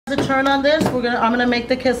The turn on this, I'm gonna make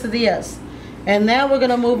the quesadillas, and then we're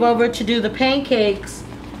gonna move over to do the pancakes,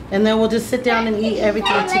 and then we'll just sit down and eat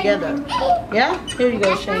everything together. Yeah? Here you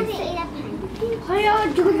go, Shane.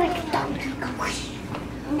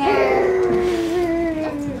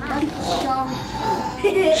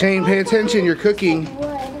 Shane, pay attention. You're cooking.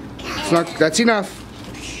 It's not. That's enough.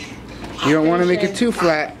 You don't want to make it too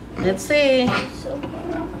flat. Let's see.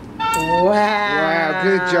 Wow. Wow.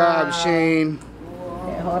 Good job, Shane.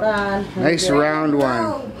 Okay, hold on. Nice round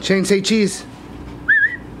one. Shane, say cheese.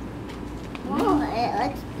 Oh, it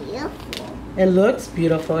looks beautiful. It looks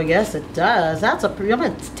beautiful. Yes, it does. I'm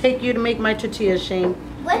gonna take you to make my tortillas, Shane.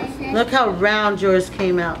 What's this? Look how round yours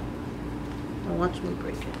came out. Now watch me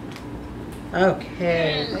break it.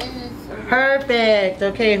 Okay. Perfect.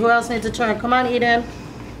 Okay, who else needs a turn? Come on, Eden.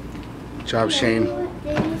 Good job, Shane.